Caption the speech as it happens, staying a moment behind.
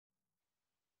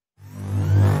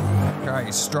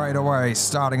straight away,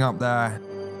 starting up there.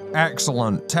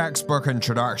 Excellent textbook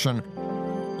introduction.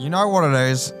 You know what it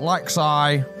is,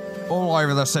 Lexi, all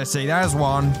over the city. There's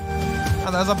one,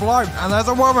 and there's a bloke, and there's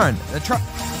a woman.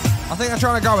 I think they're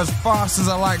trying to go as fast as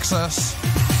a Lexus.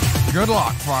 Good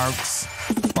luck, folks.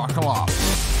 Buckle up.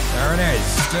 There it is.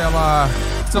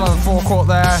 Still in the forecourt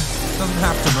there. Doesn't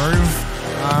have to move.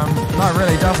 No, it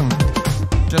really doesn't.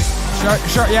 Just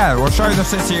yeah, we'll show the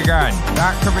city again.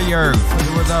 That could be you.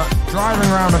 With driving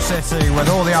around the city with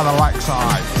all the other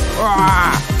Lexi.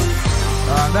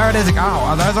 There it is.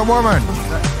 Oh, there's a woman.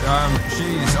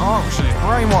 She's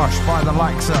brainwashed by the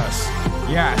Lexus.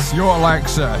 Yes, your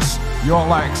Lexus. Your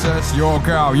Lexus, your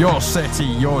girl, your city,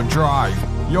 your drive,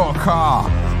 your car.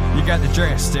 You get the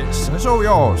gist. It's all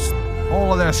yours.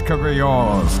 All of this could be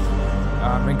yours.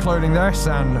 Including this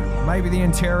and maybe the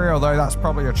interior, although that's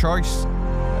probably a choice.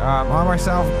 I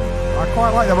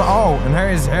quite like the... Oh, and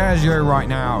here's you right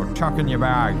now, chucking your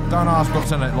bag. Don't ask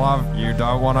what's in it, love. You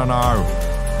don't want to know.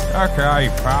 Okay,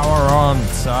 power on,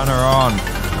 turn her on.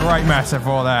 Great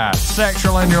metaphor there.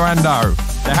 Sexual innuendo.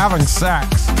 They're having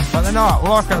sex, but they're not.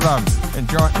 Look at them.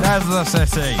 Enjoy. There's the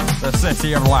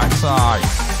city of Lexi.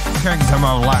 Kingdom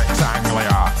of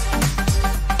Lex-Anglia.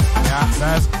 Yeah,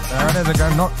 there it is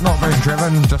again. Not being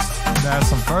driven, just there's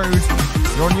some food.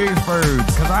 Your new food,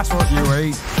 because that's what you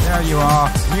eat. There you are.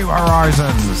 New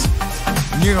horizons.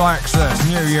 New Lexus,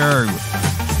 new you.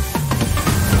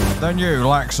 The new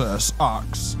Lexus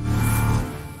Ux.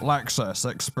 Lexus,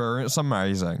 experience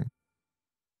amazing.